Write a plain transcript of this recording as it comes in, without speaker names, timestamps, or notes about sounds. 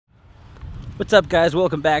What's up, guys?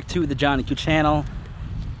 Welcome back to the Johnny Q channel.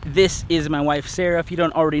 This is my wife Sarah, if you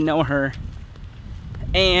don't already know her,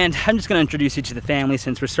 and I'm just going to introduce you to the family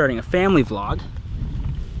since we're starting a family vlog.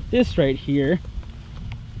 This right here,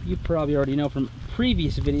 you probably already know from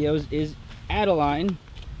previous videos, is Adeline.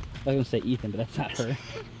 I was going to say Ethan, but that's not her.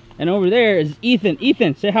 And over there is Ethan.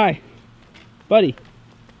 Ethan, say hi. Buddy,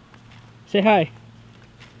 say hi.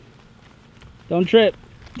 Don't trip.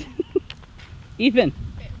 Ethan.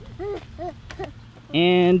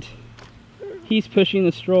 And he's pushing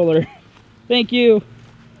the stroller. Thank you.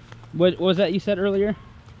 What was that you said earlier?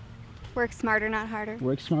 Work smarter, not harder.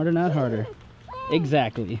 Work smarter, not harder.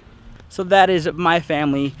 Exactly. So that is my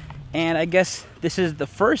family, and I guess this is the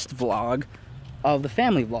first vlog of the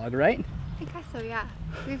family vlog, right? I guess so, yeah.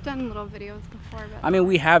 We've done little videos before, but... I mean,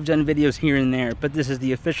 we have done videos here and there, but this is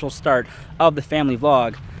the official start of the family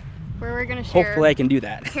vlog. Where we're gonna share... Hopefully I can do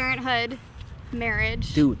that. Parenthood,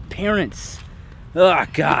 marriage. Dude, parents. Oh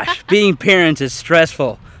gosh, being parents is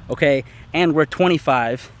stressful, okay? And we're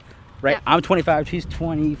 25, right? Yep. I'm 25, she's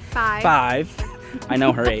 25. I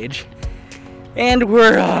know her age. And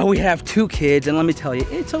we have 2 kids, and let me tell you,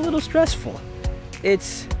 it's a little stressful.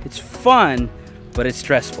 It's fun, but it's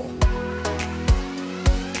stressful.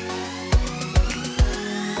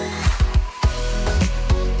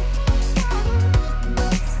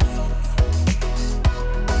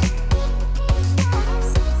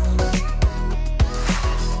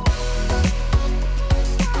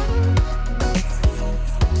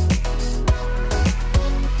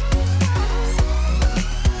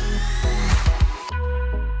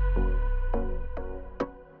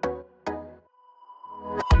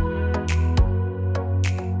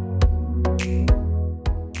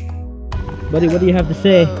 Buddy, what do you have to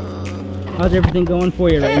say? How's everything going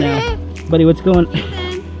for you right now? Buddy, what's going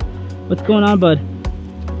on, bud?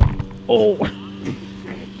 Oh!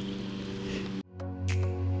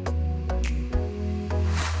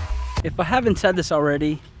 If I haven't said this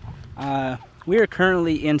already, we are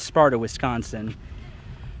currently in Sparta, Wisconsin.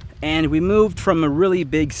 And we moved from a really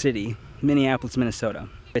big city, Minneapolis, Minnesota,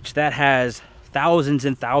 which that has thousands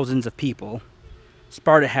and thousands of people.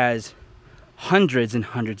 Sparta has hundreds and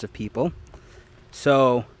hundreds of people.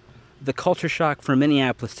 So the culture shock from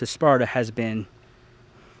Minneapolis to Sparta has been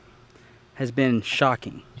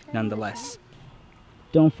shocking nonetheless.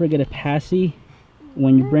 Don't forget a passy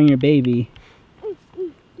when you bring your baby.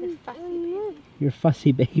 Your fussy baby. Your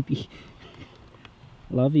fussy baby.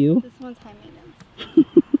 Love you. This one's high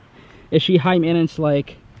maintenance. Is she high maintenance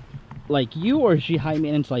like you, or is she high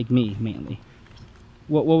maintenance like me mainly?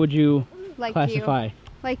 What would you classify? You.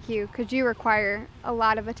 Like you, because you require a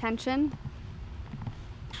lot of attention.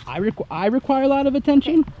 I require a lot of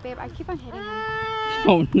attention? Okay, babe, I keep on hitting him.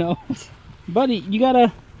 Oh no. Buddy, you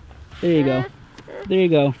gotta... There you go. There you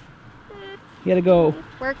go. You gotta go.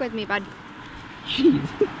 Work with me, bud. Jeez.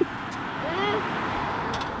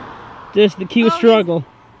 Just the cue struggle.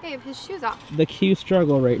 Babe, his shoes off. The cue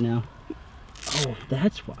struggle right now. Oh,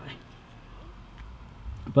 that's why.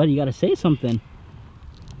 Buddy, you gotta say something.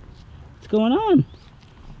 What's going on?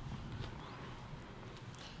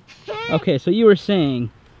 Okay, so you were saying...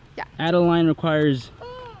 Yeah. Adeline requires...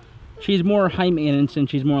 She's more high maintenance and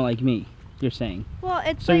she's more like me, you're saying. Well,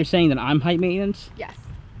 it's so you're saying that I'm high maintenance? Yes.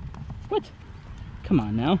 What? Come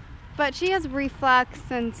on now. But she has reflux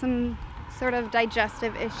and some sort of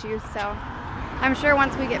digestive issues, so I'm sure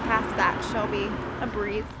once we get past that, she'll be a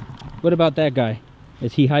breeze. What about that guy?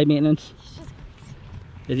 Is he high maintenance?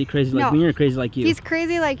 Is he crazy like me or crazy like you? He's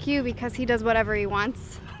crazy like you because he does whatever he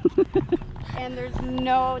wants. And there's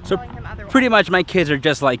no telling him otherwise. Pretty much my kids are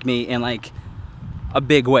just like me in like a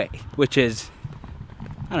big way, which is,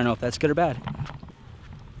 I don't know if that's good or bad.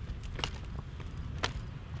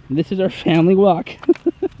 And this is our family walk.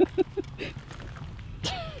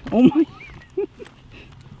 Oh my.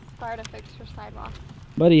 Sparta fixed her sidewalk.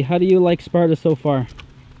 Buddy, how do you like Sparta so far?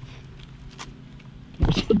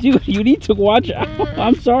 Dude, you need to watch out.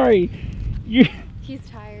 I'm sorry. He's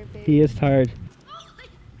tired, babe. He is tired.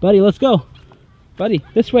 Buddy, let's go. Buddy,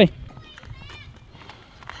 this way.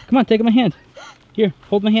 Come on, take my hand. Here,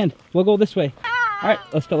 hold my hand. We'll go this way. All right,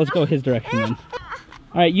 let's go his direction then.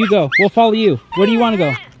 All right, you go. We'll follow you. Where do you want to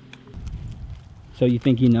go? So you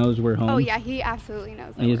think he knows we're home? Oh yeah, he absolutely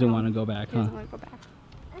knows. And he doesn't want to go back, huh? He doesn't want to go back.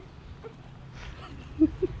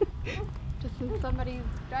 Just in somebody's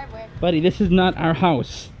driveway. Buddy, this is not our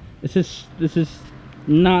house. This is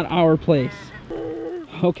not our place.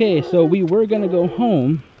 Okay, so we were gonna go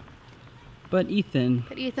home, but Ethan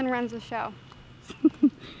runs the show.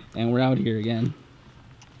 And we're out here again.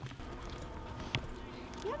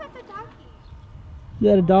 Yeah, that's a doggy. Is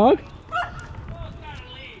that a dog?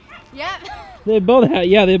 Yep. They both have,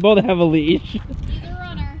 yeah, they both have a leash. He's a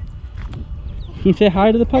runner. Can you say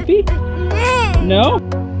hi to the puppy? No?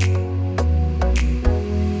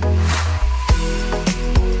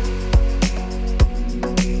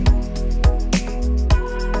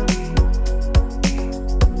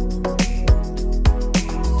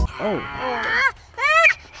 Oh.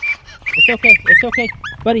 It's okay. It's okay.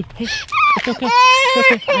 Buddy, hey. It's okay.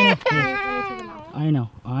 It's okay. I know.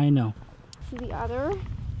 I know. See the other?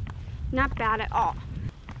 Not bad at all.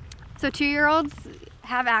 So 2-year-olds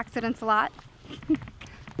have accidents a lot.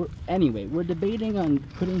 Anyway, we're debating on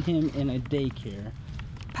putting him in a daycare.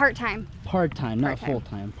 Part-time. Part-time, not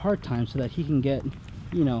full-time. Part-time so that he can get,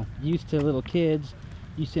 you know, used to little kids,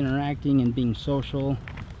 used to interacting and being social.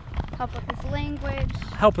 Help with his language.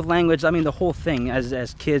 Help with language, I mean the whole thing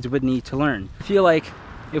as kids would need to learn. I feel like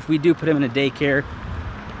if we do put him in a daycare,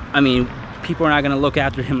 I mean, people are not going to look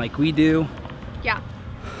after him like we do. Yeah.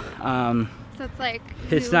 So it's like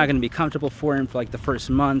it's not going to be comfortable for him for like the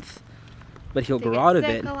first month, but he'll grow out of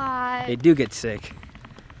it. A lot. They do get sick.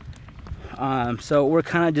 So we're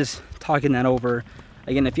kind of just talking that over.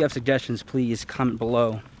 Again, if you have suggestions, please comment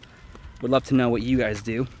below. Would love to know what you guys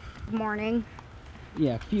do. Morning.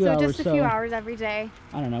 Yeah, a few hours. So just a few hours every day.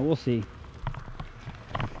 I don't know. We'll see.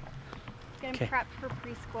 Get him prepped for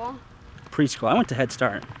preschool. Preschool. I went to Head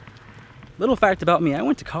Start. Little fact about me, I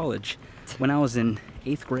went to college when I was in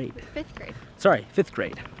 8th grade. 5th grade. Sorry, 5th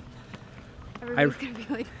grade. Everybody's gonna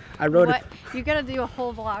be like, I wrote what? You gotta do a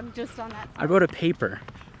whole vlog just on that. I wrote a paper,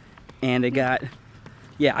 and it got,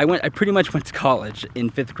 yeah, I pretty much went to college in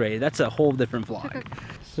 5th grade. That's a whole different vlog.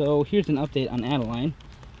 So here's an update on Adeline.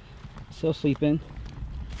 Still sleeping.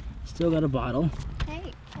 Still got a bottle.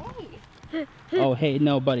 Hey. Oh, hey,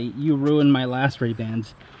 no, buddy. You ruined my last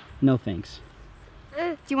Ray-Bans. No thanks.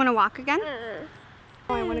 Do you want to walk again?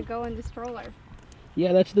 Oh, I want to go in the stroller.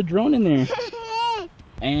 Yeah, that's the drone in there.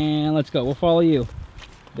 And let's go. We'll follow you.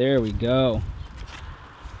 There we go.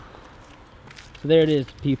 So there it is,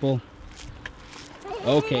 people.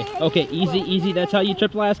 Okay, okay, easy, easy. That's how you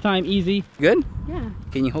tripped last time. Easy. Good? Yeah.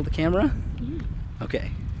 Can you hold the camera? Yeah. Okay.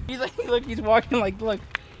 He's like, look, he's walking like, look.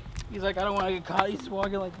 He's like, I don't want to get caught. He's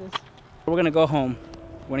walking like this. We're going to go home.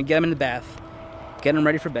 We're going to get him in the bath, get him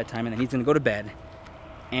ready for bedtime, and then he's going to go to bed.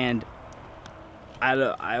 And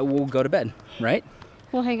I will go to bed, right?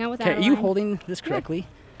 We'll hang out with Okay, Adeline. are you holding this correctly?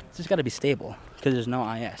 It's just got to be stable because there's no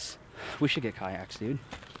IS. We should get kayaks, dude.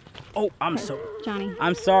 Oh, I'm so... Johnny.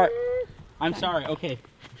 I'm sorry. I'm sorry. Okay.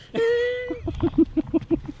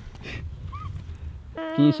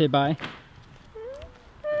 Can you say bye?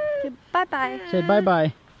 Bye-bye. Say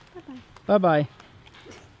bye-bye. Bye-bye. Bye-bye.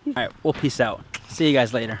 All right, we'll peace out. See you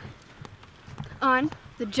guys later. On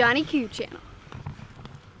the Johnny Q channel.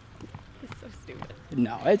 It's so stupid.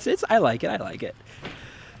 No, it's I like it. I like it.